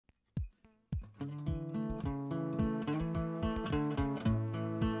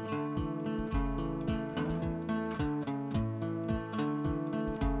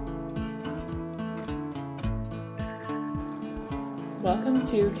Welcome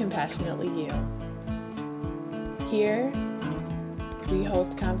to Compassionately You. Here, we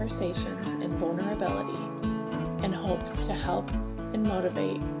host conversations in vulnerability in hopes to help and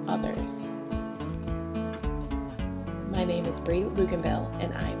motivate others. My name is Brie Luganville,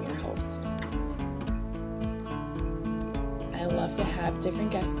 and I'm your host. I love to have different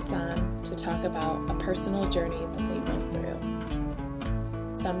guests on to talk about a personal journey that they went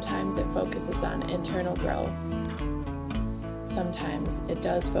through. Sometimes it focuses on internal growth. Sometimes it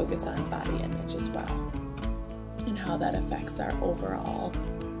does focus on body image as well, and how that affects our overall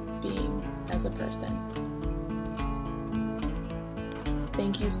being as a person.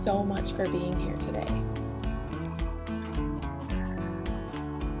 Thank you so much for being here today.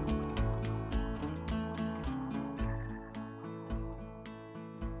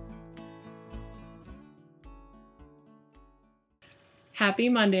 Happy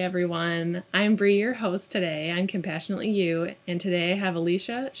Monday, everyone. I'm Brie, your host today on Compassionately You, and today I have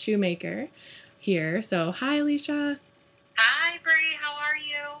Alicia Shoemaker here. So, hi, Alicia. Hi, Brie. How are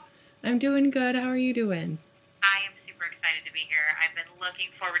you? I'm doing good. How are you doing? I am super excited to be here. I've been looking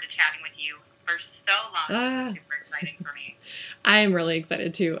forward to chatting with you for so long. It's super exciting for me. I'm really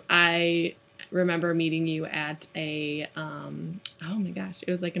excited too. I remember meeting you at a, oh my gosh, it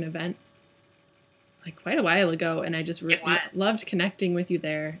was like an event like quite a while ago, and I just loved connecting with you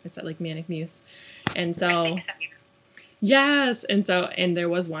there. It's at like Manic Muse. And so, I think so. Yes, and there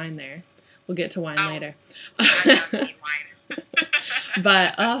was wine there. We'll get to wine later. I don't need wine.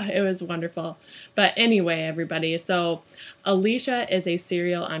 But, it was wonderful. But anyway, everybody, so Alicia is a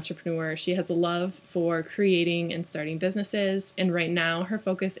serial entrepreneur. She has a love for creating and starting businesses, and right now her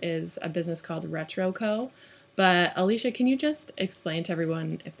focus is a business called Retro Co. But Alicia, can you just explain to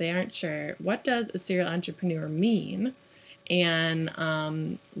everyone, if they aren't sure, what does a serial entrepreneur mean, and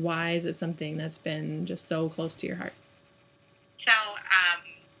why is it something that's been just so close to your heart? So,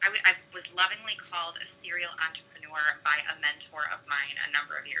 I was lovingly called a serial entrepreneur by a mentor of mine a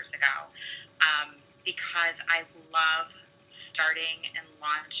number of years ago, because I love starting and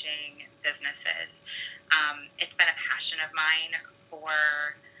launching businesses. It's been a passion of mine for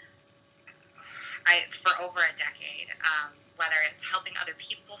over a decade, whether it's helping other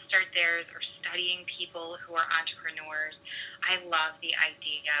people start theirs or studying people who are entrepreneurs. I love the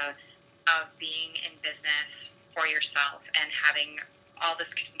idea of being in business for yourself and having all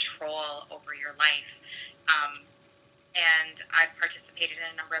this control over your life. And I've participated in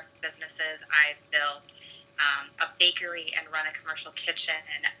a number of businesses. I've built a bakery and run a commercial kitchen.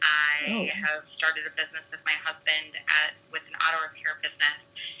 I have started a business with my husband with an auto repair business.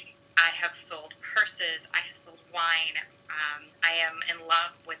 I have sold purses. I have sold wine. I am in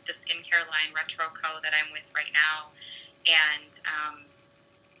love with the skincare line Retro Co. that I'm with right now. And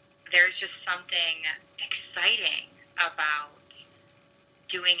there's just something exciting about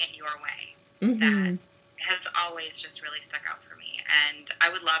doing it your way that has always just really stuck out for me. And I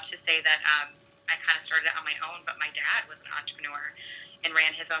would love to say that I kind of started on my own, but my dad was an entrepreneur and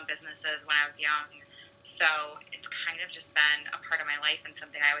ran his own businesses when I was young. So it's kind of just been a part of my life and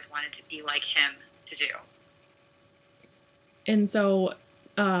something I always wanted to be like him to do. And so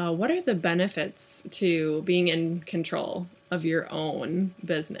what are the benefits to being in control of your own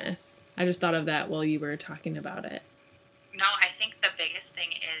business? I just thought of that while you were talking about it. No, I think the biggest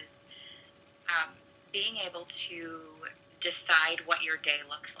thing is being able to decide what your day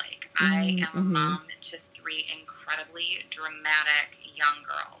looks like. I am a mom to 3 incredibly dramatic young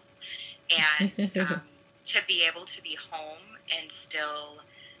girls. And to be able to be home and still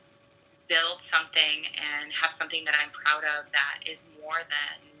build something and have something that I'm proud of that is more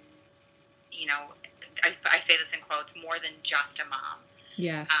than, I say this in quotes, more than just a mom.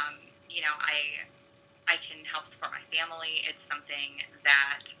 Yes. I can help support my family. It's something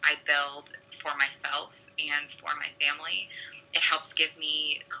that I build for myself and for my family. It helps give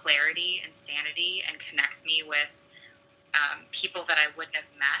me clarity and sanity and connects me with people that I wouldn't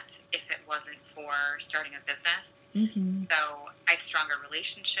have met if it wasn't for starting a business. So I have stronger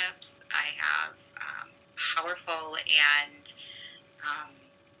relationships. I have powerful and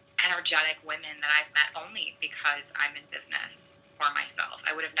energetic women that I've met only because I'm in business for myself.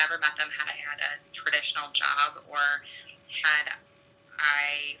 I would have never met them had I had a traditional job or had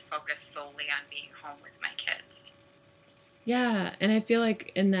I focused solely on being home with my kids. Yeah, and I feel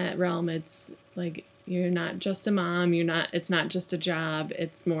like in that realm, it's like you're not just a mom. It's not just a job.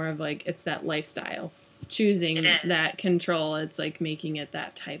 It's more of like it's that lifestyle. Choosing that control. It's like making it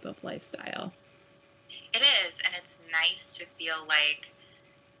that type of lifestyle. It is, and it's nice to feel like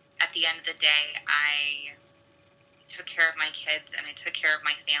at the end of the day, I took care of my kids and I took care of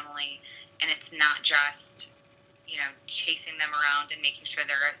my family, and it's not just chasing them around and making sure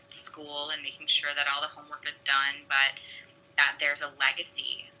they're at school and making sure that all the homework is done, but that there's a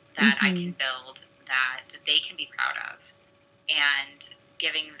legacy that I can build that they can be proud of, and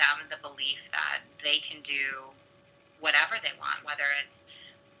giving them the belief that they can do whatever they want, whether it's,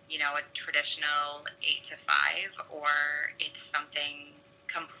 a traditional 8 to 5 or it's something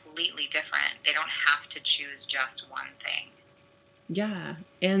completely different. They don't have to choose just one thing. Yeah.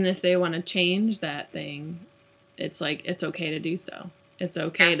 And if they want to change that thing, it's like, it's okay to do so. It's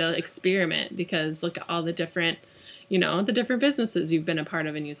okay to experiment, because look at all the different, the different businesses you've been a part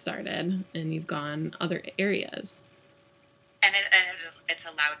of and you started, and you've gone other areas. And it's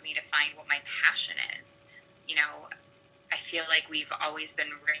allowed me to find what my passion is. I feel like we've always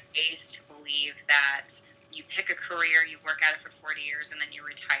been raised to believe that you pick a career, you work at it for 40 years, and then you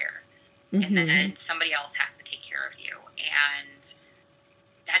retire. And then somebody else has to take care of you. And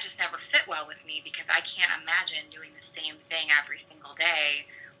that just never fit well with me, because I can't imagine doing the same thing every single day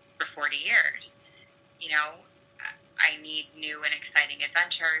for 40 years. I need new and exciting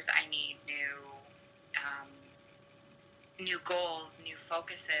adventures. I need new goals, new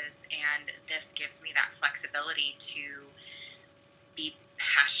focuses, and this gives me that flexibility to be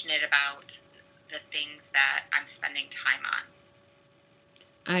passionate about the things that I'm spending time on.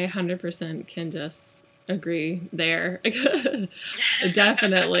 I 100% can just agree there.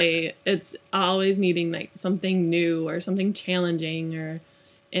 Definitely. It's always needing like something new or something challenging,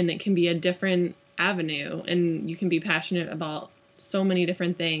 and it can be a different avenue, and you can be passionate about so many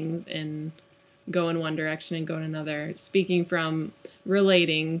different things and go in one direction and go in another. Speaking from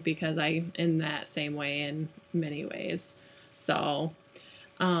relating, because I'm in that same way in many ways. So,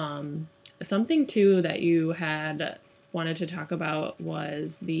 something too that you had wanted to talk about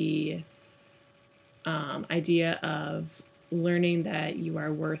was the idea of learning that you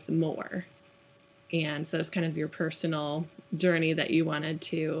are worth more. And so it's kind of your personal journey that you wanted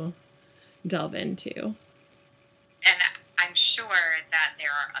to delve into. And I'm sure that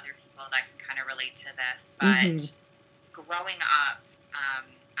there are other people that can kind of relate to this, but growing up,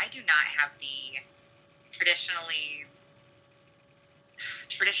 I do not have the traditionally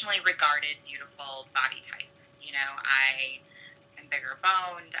regarded beautiful body type. I am bigger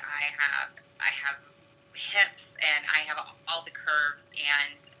boned. I have hips, and I have all the curves.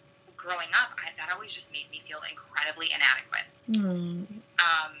 And growing up, that always just made me feel incredibly inadequate.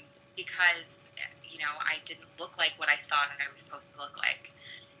 Because I didn't look like what I thought I was supposed to look like.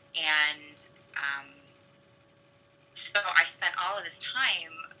 And so I spent all of this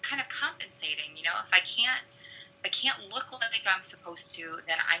time kind of compensating. If I can't look like I'm supposed to,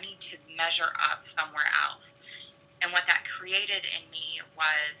 then I need to measure up somewhere else. And what that created in me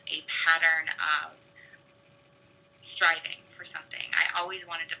was a pattern of striving for something. I always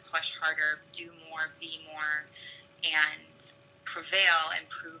wanted to push harder, do more, be more, and prevail and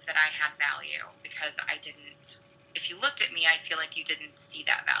prove that I had value, because I didn't. If you looked at me, I feel like you didn't see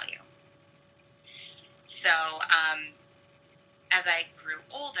that value. So as I grew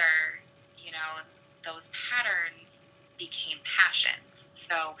older, those patterns became passions.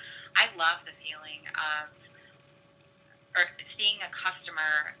 So I love the feeling of seeing a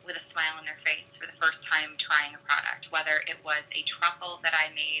customer with a smile on their face for the first time trying a product, whether it was a truffle that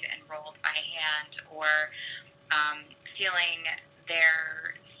I made and rolled by hand, or feeling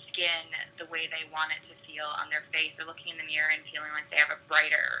their skin the way they want it to feel on their face, or looking in the mirror and feeling like they have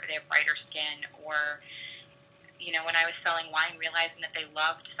brighter skin, or when I was selling wine, realizing that they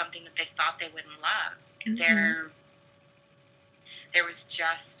loved something that they thought they wouldn't love. There was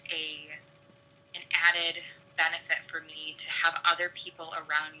just an added benefit for me to have other people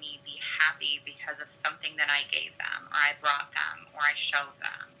around me be happy because of something that I gave them, or I brought them, or I showed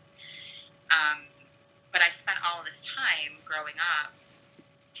them. But I spent all of this time growing up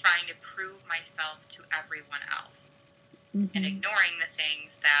trying to prove myself to everyone else, and ignoring the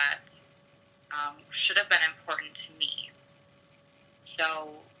things that should have been important to me.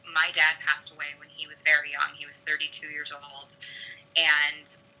 So my dad passed away when he was very young. He was 32 years old. And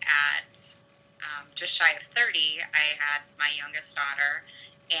at just shy of 30, I had my youngest daughter.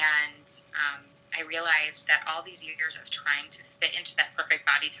 And I realized that all these years of trying to fit into that perfect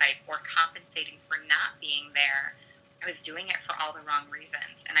body type, or compensating for not being there, I was doing it for all the wrong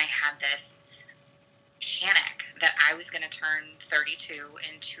reasons. And I had this panic that I was going to turn 32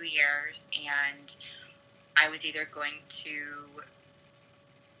 in 2 years, and I was either going to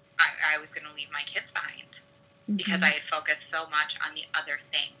leave my kids behind, because I had focused so much on the other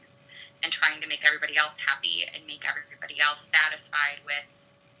things and trying to make everybody else happy and make everybody else satisfied with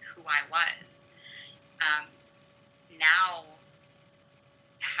who I was. Now,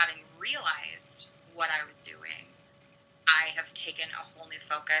 having realized what I was doing, I have taken a whole new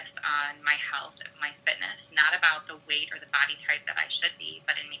focus on my health, my fitness, not about the weight or the body type that I should be,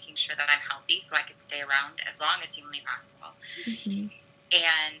 but in making sure that I'm healthy so I can stay around as long as humanly possible. Mm-hmm.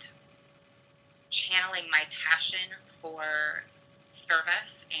 And channeling my passion for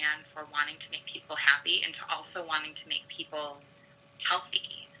service and for wanting to make people happy into also wanting to make people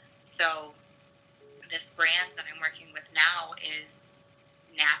healthy. So this brand that I'm working with now is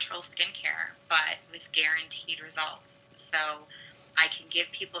natural skincare, but with guaranteed results. So I can give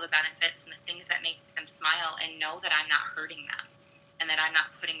people the benefits and the things that make them smile and know that I'm not hurting them and that I'm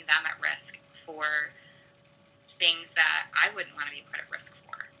not putting them at risk for things that I wouldn't want to be put at risk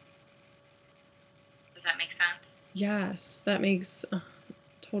for. Does that make sense? Yes, that makes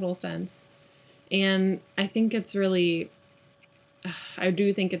total sense. And I think it's really, I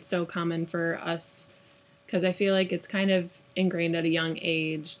do think it's so common for us, because I feel like it's kind of ingrained at a young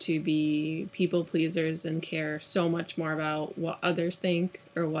age to be people pleasers and care so much more about what others think,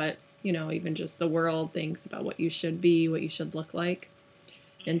 or what, even just the world thinks about what you should be, what you should look like.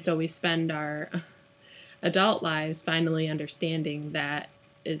 And so we spend our adult lives finally understanding that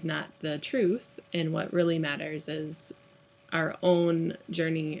is not the truth, and what really matters is our own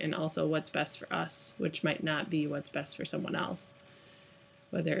journey and also what's best for us, which might not be what's best for someone else.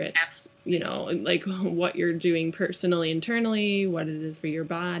 Whether it's, like what you're doing personally, internally, what it is for your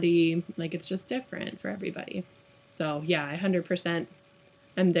body, like it's just different for everybody. So yeah, I 100%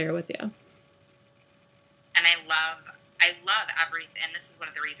 am there with you. And I love everything. And this is one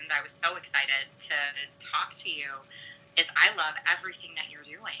of the reasons I was so excited to talk to you, is I love everything that you're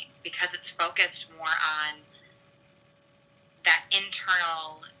doing, because it's focused more on that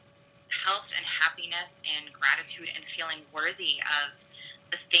internal health and happiness and gratitude and feeling worthy of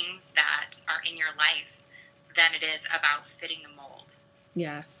the things that are in your life than it is about fitting the mold.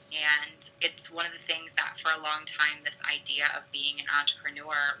 Yes. And it's one of the things that for a long time, this idea of being an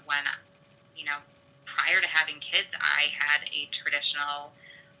entrepreneur, when, prior to having kids, I had a traditional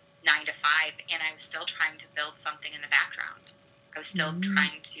 9 to 5, and I was still trying to build something in the background. I was still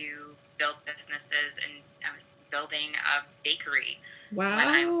trying to build businesses, and I was building a bakery. Wow. When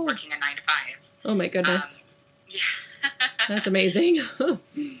I was working a 9 to 5. Oh my goodness. Yeah. That's amazing.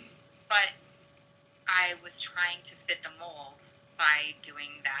 But I was trying to fit the mold by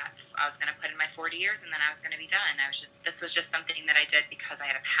doing that. I was going to put in my 40 years and then I was going to be done. This was just something that I did because I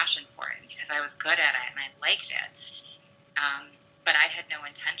had a passion for it, because I was good at it and I liked it. But I had no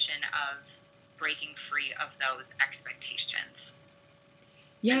intention of breaking free of those expectations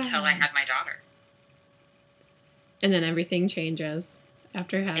until I had my daughter. And then everything changes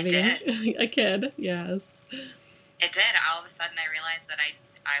after having a kid. Yes. It did. All of a sudden I realized that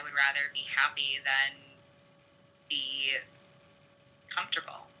I would rather be happy than be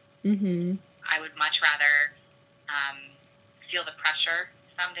comfortable. Mm-hmm. I would much rather feel the pressure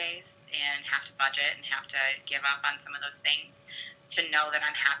some days and have to budget and have to give up on some of those things to know that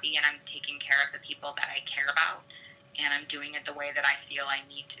I'm happy and I'm taking care of the people that I care about and I'm doing it the way that I feel I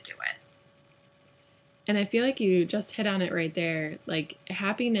need to do it. And I feel like you just hit on it right there. Like,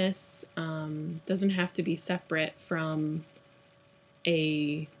 happiness doesn't have to be separate from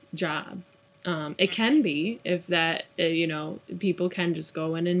a job. It can be, if that, people can just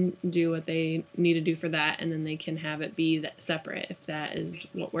go in and do what they need to do for that, and then they can have it be that separate if that is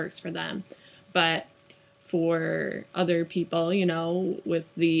what works for them. But for other people, with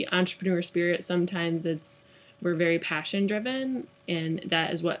the entrepreneur spirit, sometimes we're very passion driven, and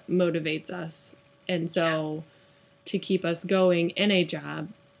that is what motivates us. And so to keep us going in a job,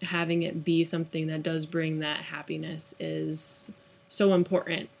 having it be something that does bring that happiness is so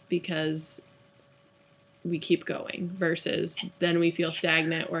important, because we keep going versus then we feel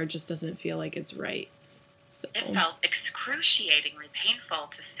stagnant or it just doesn't feel like it's right. So it felt excruciatingly painful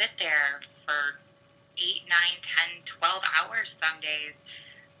to sit there for 8, 9, 10, 12 hours some days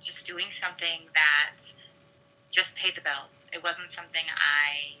just doing something that just paid the bills. It wasn't something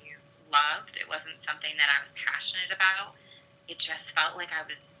I loved. It wasn't something that I was passionate about. It just felt like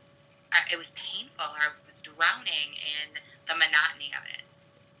it was painful. I was drowning in the monotony of it.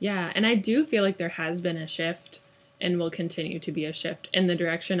 Yeah, and I do feel like there has been a shift and will continue to be a shift in the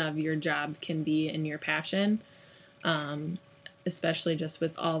direction of your job can be in your passion, especially just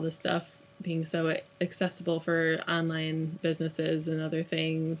with all the stuff being so accessible for online businesses and other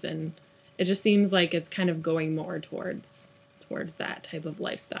things. And it just seems like it's kind of going more towards that type of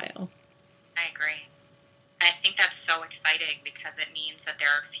lifestyle. I agree. And I think that's so exciting because it means that there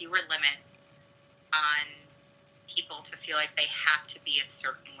are fewer limits on people to feel like they have to be a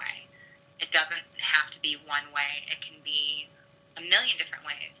certain way. It doesn't have to be one way. It can be a million different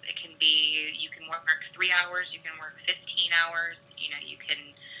ways. It can be, you can work 3 hours, you can work 15 hours,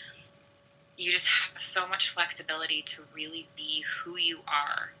 you just have so much flexibility to really be who you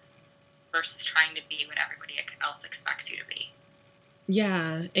are versus trying to be what everybody else expects you to be.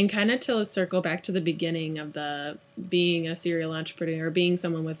 Yeah, and kind of to circle back to the beginning of the being a serial entrepreneur, being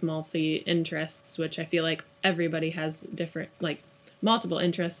someone with multi interests, which I feel like everybody has different, like multiple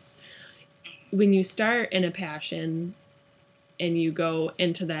interests. When you start in a passion and you go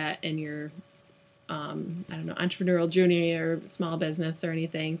into that and you're, I don't know, entrepreneurial junior or small business or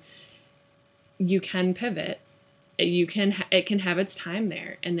anything, you can pivot. It can have its time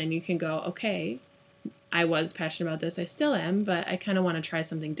there, and then you can go, okay, I was passionate about this, I still am, but I kind of want to try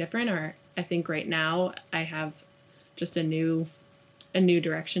something different, or I think right now I have just a new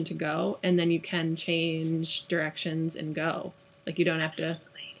direction to go, and then you can change directions and go. Like, you don't have to,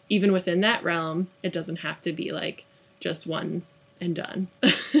 even within that realm, it doesn't have to be like just one and done.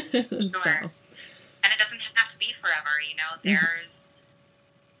 Sure. So. And it doesn't have to be forever,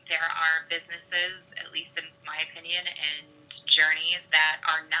 there are businesses, at least in my opinion, and journeys that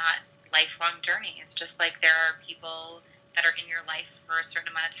are not lifelong journeys. Just like there are people that are in your life for a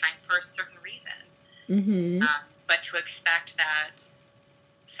certain amount of time for a certain reason. Mm-hmm. But to expect that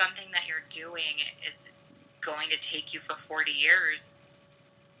something that you're doing is going to take you for 40 years,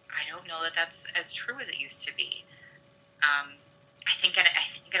 I don't know that that's as true as it used to be. I think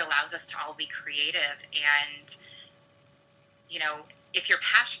it allows us to all be creative, and if you're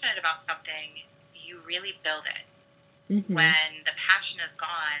passionate about something, you really build it. Mm-hmm. When the passion is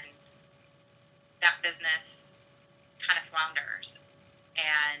gone, that business kind of flounders,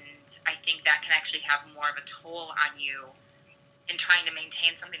 and I think that can actually have more of a toll on you in trying to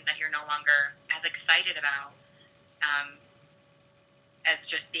maintain something that you're no longer as excited about, as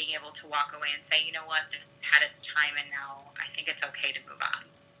just being able to walk away and say, you know what, this had its time, and now I think it's okay to move on.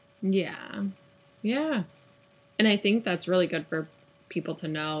 Yeah. And I think that's really good for people to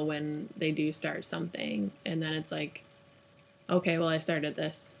know when they do start something, and then it's like, okay, well, I started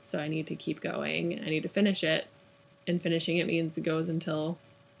this, so I need to keep going. I need to finish it, and finishing it means it goes until,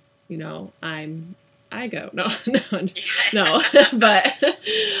 I go. No, but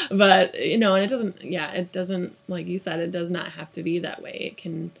and it doesn't, like you said, it does not have to be that way. It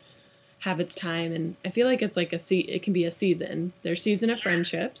can have its time, and I feel like it's like it can be a season. There's season of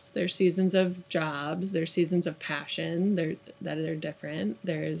friendships, there's seasons of jobs, there's seasons of passion, that are different.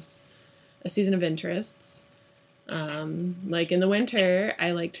 There's a season of interests. Like in the winter, I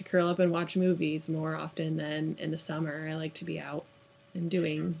like to curl up and watch movies more often than in the summer. I like to be out and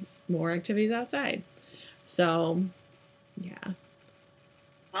doing more activities outside. So, yeah.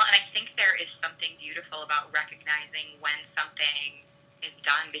 Well, and I think there is something beautiful about recognizing when something is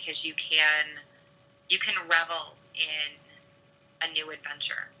done, because you can revel in a new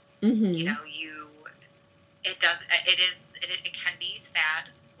adventure. Mm-hmm. It can be sad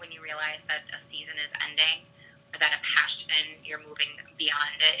when you realize that a season is ending, or that a passion, you're moving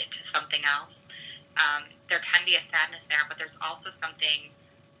beyond it into something else. There can be a sadness there, but there's also something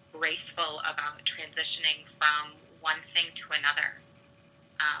graceful about transitioning from one thing to another,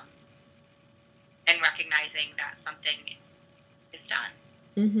 and recognizing that something is done.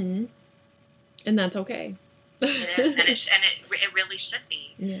 Mm-hmm. And that's okay. It is, and it really should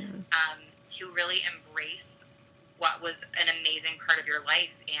be. Yeah. To really embrace what was an amazing part of your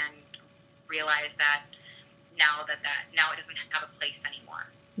life, and realize that now it doesn't have a place anymore.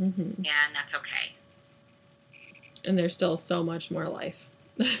 Mm-hmm. And that's okay. And there's still so much more life.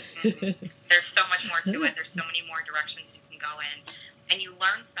 Mm-hmm. There's so much more to it. There's so many more directions you can go in. And you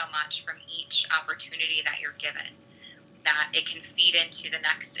learn so much from each opportunity that you're given, that it can feed into the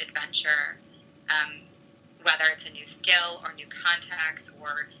next adventure, whether it's a new skill or new contacts,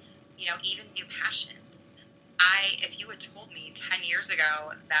 or, even new passions. If you had told me 10 years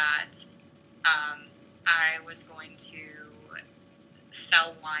ago that I was going to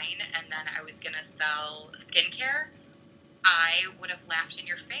sell wine and then I was going to sell skincare, I would have laughed in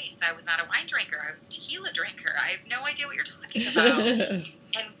your face. I was not a wine drinker. I was a tequila drinker. I have no idea what you're talking about.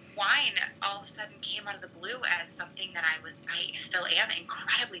 And wine all of a sudden came out of the blue as something that I still am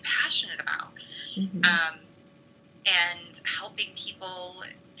incredibly passionate about. Mm-hmm. And helping people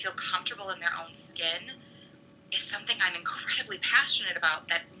feel comfortable in their own skin is something I'm incredibly passionate about,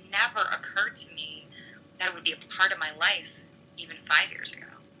 that never occurred to me that it would be a part of my life even 5 years ago.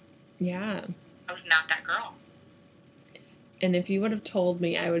 Yeah. I was not that girl. And if you would have told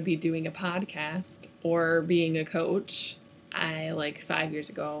me I would be doing a podcast or being a coach, 5 years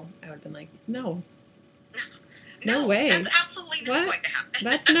ago, I would have been like, no way. That's absolutely not going to happen.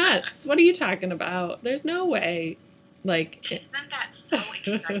 That's nuts. What are you talking about? There's no way. Isn't that so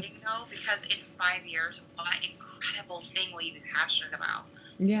exciting, though? Because in 5 years, what incredible thing will you be passionate about?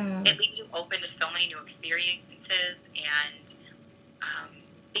 Yeah. It leaves you open to so many new experiences, and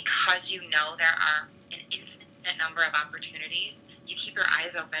because you know there are an infinite number of opportunities, you keep your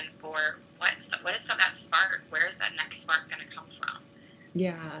eyes open for what is that spark? Where is that next spark going to come from?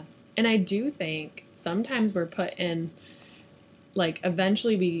 Yeah. And I do think sometimes we're put in,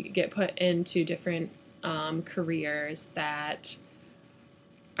 eventually we get put into different careers that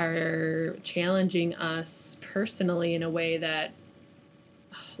are challenging us personally in a way that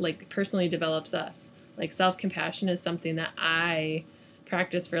personally develops us. Self-compassion is something that I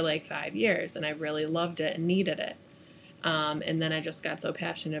practiced for 5 years, and I really loved it and needed it. And then I just got so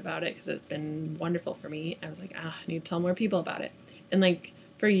passionate about it because it's been wonderful for me. I was like, I need to tell more people about it. And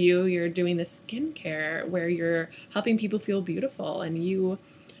for you, you're doing the skincare where you're helping people feel beautiful, and you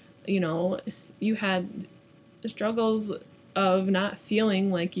had struggles of not feeling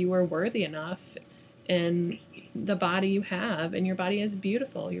like you were worthy enough in the body you have, and your body is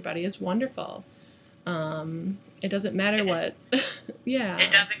beautiful. Your body is wonderful. It doesn't matter what. Yeah.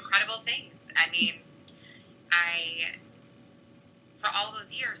 It does incredible things. I mean, for all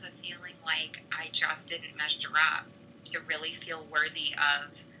those years of feeling like I just didn't measure up to really feel worthy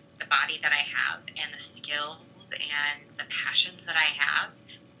of the body that I have and the skills and the passions that I have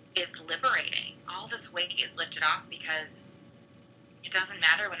is liberating. All this weight is lifted off because it doesn't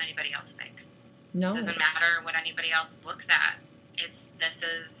matter what anybody else thinks. No. It doesn't matter what anybody else looks at. This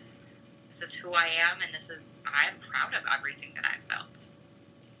is who I am, and I'm proud of everything that I've built.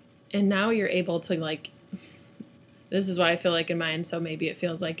 And now you're able to this is what I feel like in mine, so maybe it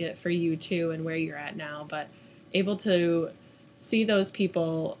feels like it for you too and where you're at now, but able to see those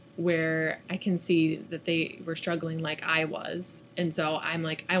people where I can see that they were struggling like I was. And so I'm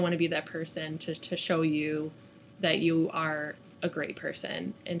I want to be that person to show you that you are a great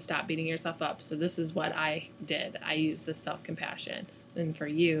person and stop beating yourself up. So this is what I did. I used this self-compassion. And for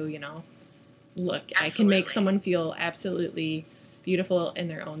you, look, Absolutely. I can make someone feel absolutely beautiful in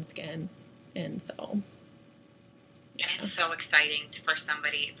their own skin. And so... And it's so exciting for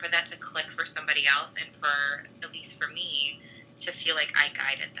that to click for somebody else, and for, at least for me, to feel like I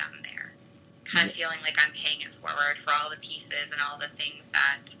guided them there. Kind of feeling like I'm paying it forward for all the pieces and all the things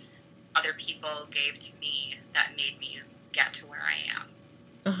that other people gave to me that made me get to where I am.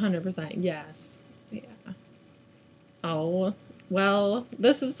 100%, yes. Yeah. Oh, well,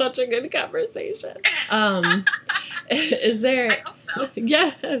 this is such a good conversation. Is there... I hope so.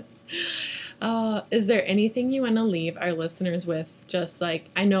 Yes. Is there anything you want to leave our listeners with? Just I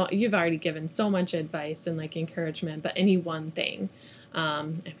know you've already given so much advice and encouragement, but any one thing.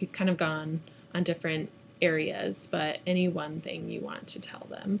 We've kind of gone on different areas, but any one thing you want to tell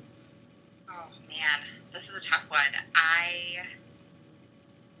them. Oh man, this is a tough one. I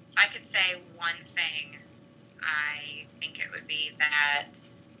could say one thing. I think it would be that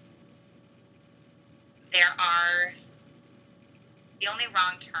there are the only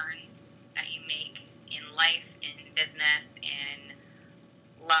wrong turns that you make in life, in business,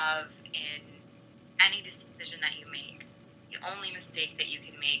 in love, in any decision that you make. The only mistake that you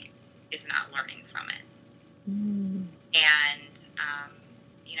can make is not learning from it. Mm. And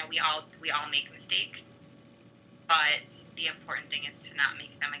we all make mistakes, but the important thing is to not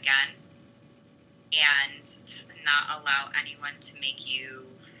make them again, and to not allow anyone to make you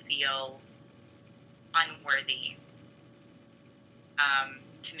feel unworthy.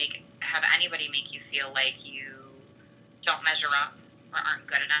 Have anybody make you feel like you don't measure up or aren't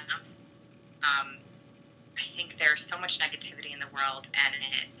good enough. I think there's so much negativity in the world, and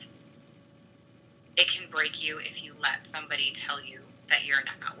it can break you if you let somebody tell you that you're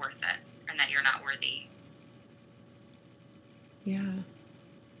not worth it and that you're not worthy. Yeah.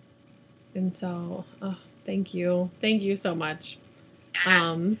 And so, thank you. Thank you so much.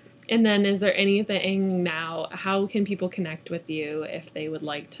 And then is there anything now, how can people connect with you if they would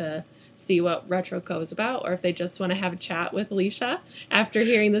like to see what RetroCo is about, or if they just want to have a chat with Alicia after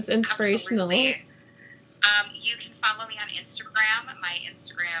hearing this inspirational? Absolutely. You can follow me on Instagram. My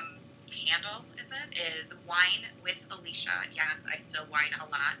Instagram handle is Wine with Alicia. Yes, I still whine a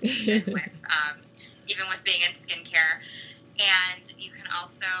lot, even with being in skincare. And you can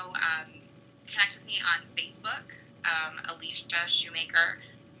also connect with me on Facebook, Alicia Shoemaker,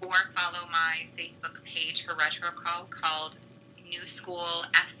 or follow my Facebook page for RetroCo called New School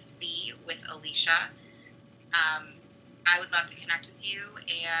FC with Alicia. I would love to connect with you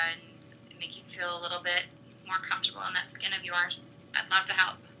and make you feel a little bit more comfortable in that skin of yours. I'd love to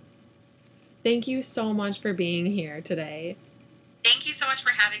help. Thank you so much for being here today. Thank you so much for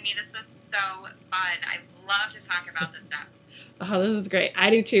having me. This was so fun. I love to talk about this stuff. Oh, this is great. I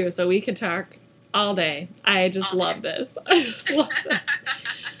do too. So we could talk all day. I just love this. I just love this.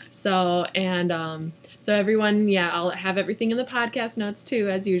 So everyone, I'll have everything in the podcast notes too,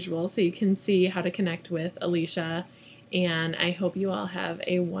 as usual, so you can see how to connect with Alicia. And I hope you all have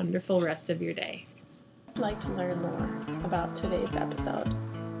a wonderful rest of your day. If you'd like to learn more about today's episode,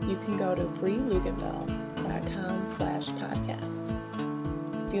 you can go to breeluganville.com/podcast.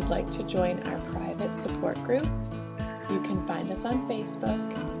 If you'd like to join our private support group, you can find us on Facebook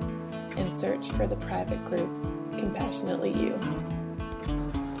and search for the private group Compassionately You.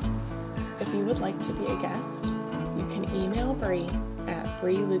 If you would like to be a guest, you can email Bree at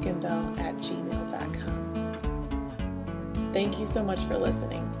breeluganville@gmail.com. Thank you so much for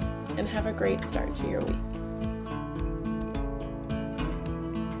listening, and have a great start to your week.